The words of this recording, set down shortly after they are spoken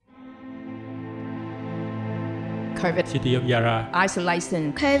COVID City of Yarra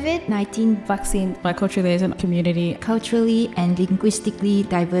Isolation COVID-19 vaccine, biculturalism, community, culturally and linguistically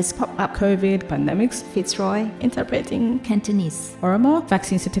diverse pop-up COVID pandemics, Fitzroy interpreting Cantonese Oromo,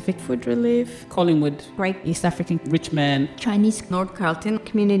 vaccine certificate, food relief, Collingwood Great East African, Richmond Chinese North Carlton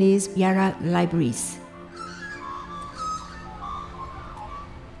communities Yarra libraries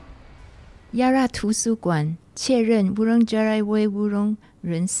Yarra 图书馆确认乌龙加来为乌龙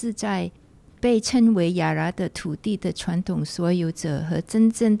人是在被称为亚拉的土地的传统所有者和真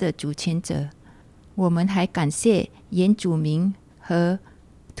正的主权者。我们还感谢原住民和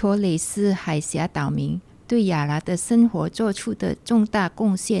托雷斯海峡岛民对亚拉的生活做出的重大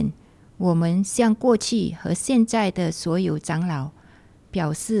贡献。我们向过去和现在的所有长老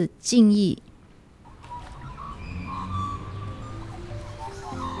表示敬意。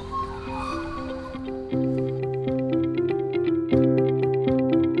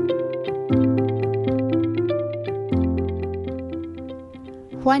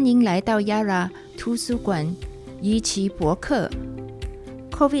欢迎来到 Yarra 图书馆与其博客。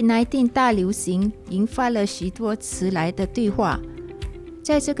COVID-19 大流行引发了许多迟来的对话。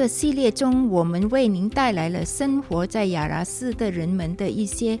在这个系列中，我们为您带来了生活在亚拉市的人们的一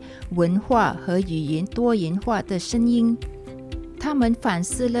些文化和语言多元化的声音。他们反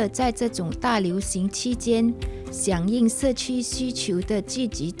思了在这种大流行期间响应社区需求的积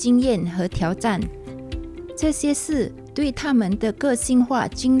极经验和挑战。这些是对他们的个性化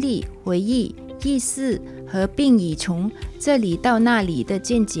经历、回忆、意识和并以从这里到那里的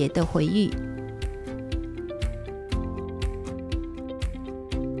见解的回忆。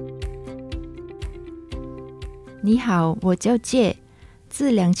你好，我叫介。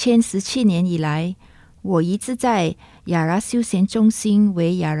自2017年以来，我一直在亚拉休闲中心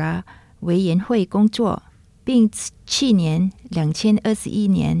为亚拉委员会工作，并去年2021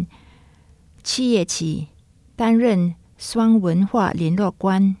年7月起担任双文化联络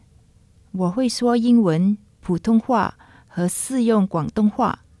官。我会说英文、普通话和适用广东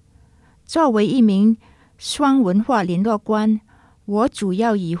话。作为一名双文化联络官，我主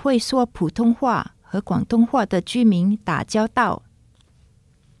要与会说普通话和广东话的居民打交道。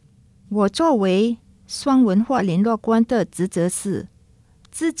我作为双文化联络官的职责是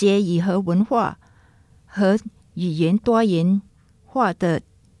自觉与和文化和语言多元化的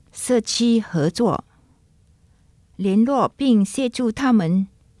社区合作，联络并协助他们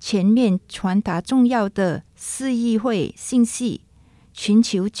全面传达重要的市议会信息，寻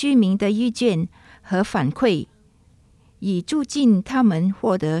求居民的意见和反馈，以促进他们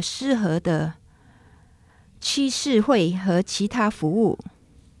获得适合的区市会和其他服务，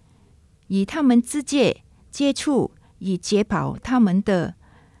与他们直接接触，以确保他们的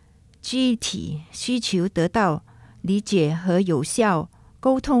具体需求得到理解和有效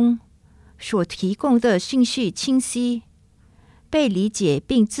沟通，所提供的信息清晰、被理解，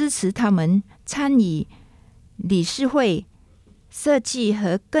并支持他们参与理事会设计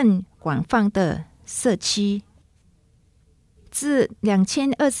和更广泛的社区。自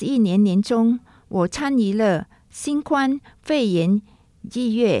2021年年中，我参与了新冠肺炎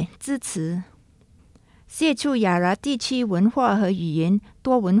医院支持协助亚拉地区文化和语言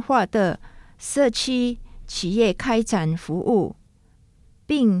多文化的社区企业开展服务，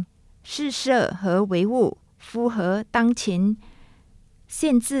并试射和维护符合当前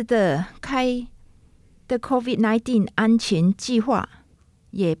限制的COVID-19 安全计划，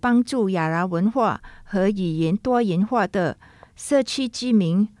也帮助亚拉文化和语言多元化的社区居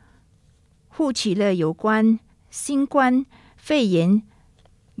民获取了有关新冠肺炎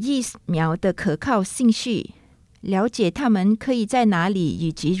疫苗的可靠信息，了解他们可以在哪里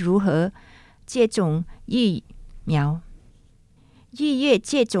以及如何接种疫苗，预约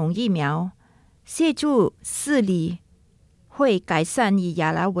接种疫苗，协助市里会改善与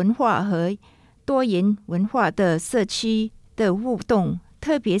亚拉文化和多元文化的社区的互动，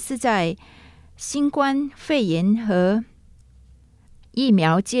特别是在新冠肺炎和疫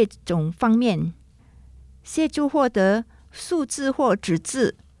苗接种方面，协助获得数字或纸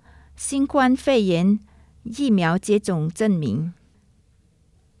质新冠肺炎疫苗接种证明。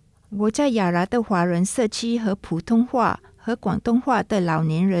我在亚拉的华人社区和普通话和广东话的老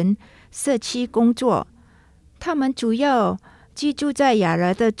年人社区工作，他们主要居住在亚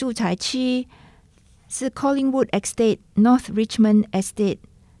拉的住宅区，是 Collingwood Estate、North Richmond Estate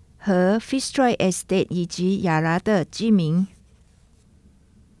和 Fitzroy Estate 以及亚拉的居民。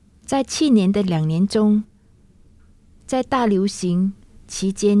在去年的2年中，在大流行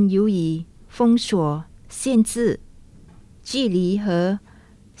期间，由于封锁、限制、距离和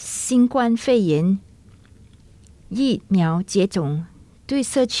新冠肺炎疫苗接种对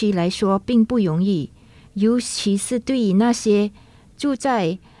社区来说并不容易，尤其是对于那些住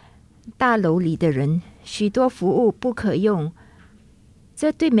在大楼里的人，许多服务不可用，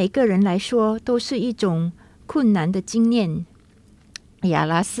这对每个人来说都是一种困难的经验。亚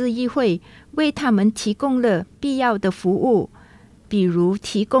拉斯议会为他们提供了必要的服务，比如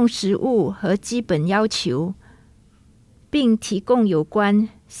提供食物和基本要求，并提供有关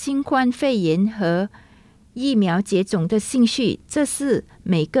新冠肺炎和疫苗接种的信息，这是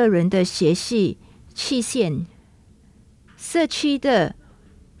每个人的学习曲线。社区的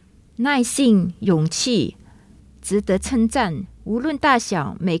耐性、勇气值得称赞，无论大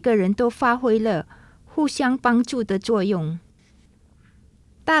小，每个人都发挥了互相帮助的作用。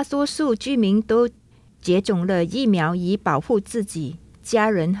大多数居民都接种了疫苗，以保护自己、家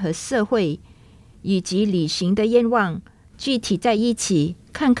人和社会，以及旅行的愿望具体在一起，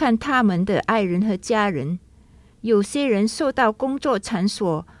看看他们的爱人和家人。有些人受到工作场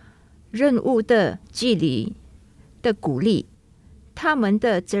所任务的距离的鼓励，他们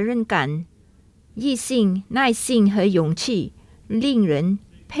的责任感、毅性、耐性和勇气令人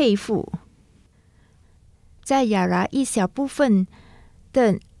佩服。在雅拉一小部分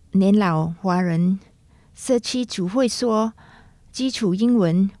的年老华人社区主会说基础英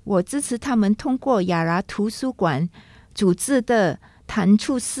文，我支持他们通过雅拉图书馆组织的弹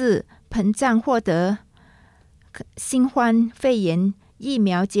出式膨胀获得新冠肺炎疫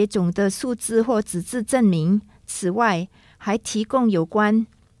苗接种的数字或纸质证明。此外，还提供有关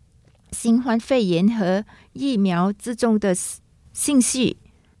新冠肺炎和疫苗接种的信息。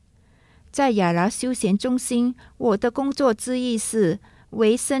在雅拉休闲中心，我的工作之一是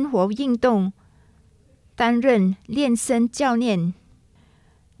为生活运动担任练身教练。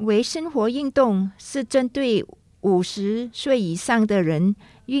为生活运动是针对50岁以上的人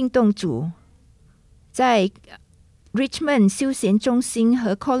运动组。在 Richmond 休闲中心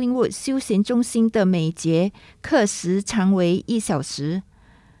和 Collingwood 休闲中心的每节课时长为1小时。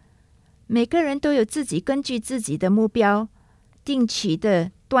每个人都有自己根据自己的目标定期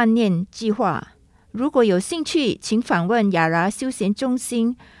的锻炼计划。如果有兴趣，请访问雅拉休闲中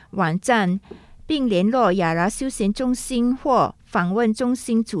心网站，并联络雅拉休闲中心或访问中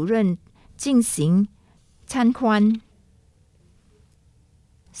心主任进行参观。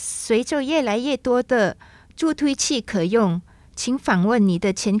随着越来越多的助推器可用，请访问你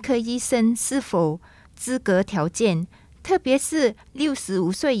的全科医生是否资格条件，特别是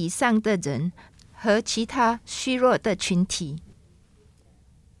65岁以上的人和其他虚弱的群体。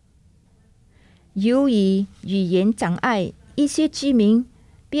由于语言障碍，一些居民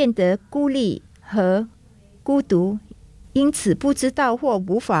变得孤立和孤独，因此不知道或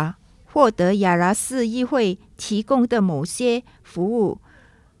无法获得雅拉市议会提供的某些服务。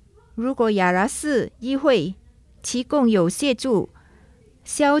如果雅拉市议会提供有协助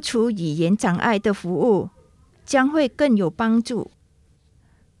消除语言障碍的服务，将会更有帮助。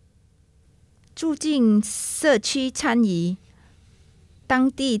促进社区参与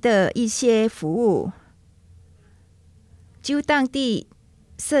当地的一些服务，就当地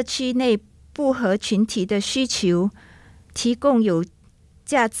社区内不合群体的需求提供有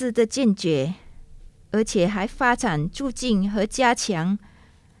价值的见解，而且还发展促进和加强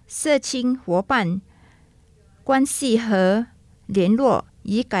社区伙伴关系和联络，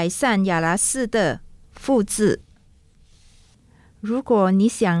以改善雅拉市的福祉。如果你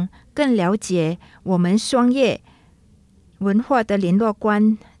想更了解我们双业文化的联络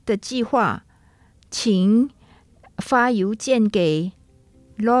官的计划，请发邮件给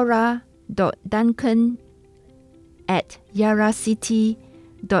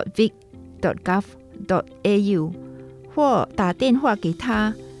laura.duncan@yarracity.vic.gov.au 或打电话给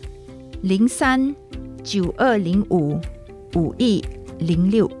他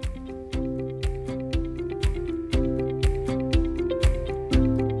03-9205-5106。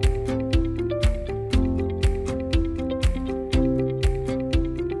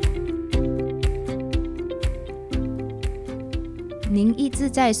您一直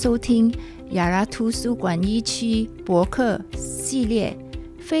在收听雅拉图书馆一区博客系列，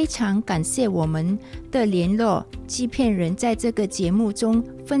非常感谢我们的联络制片人在这个节目中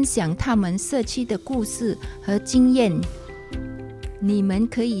分享他们社区的故事和经验。你们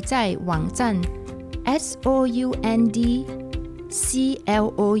可以在网站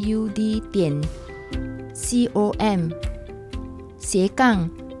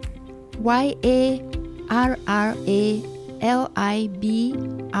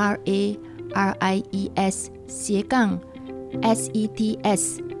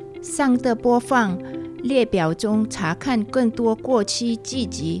上的播放列表中查看更多过去剧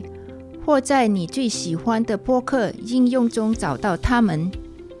集，或在你最喜欢的播客应用中找到它们。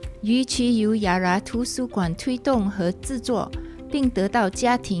与其由雅拉图书馆推动和制作，并得到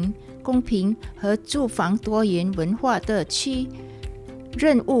家庭公平和住房多元文化的区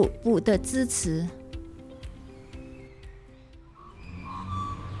任务部的支持。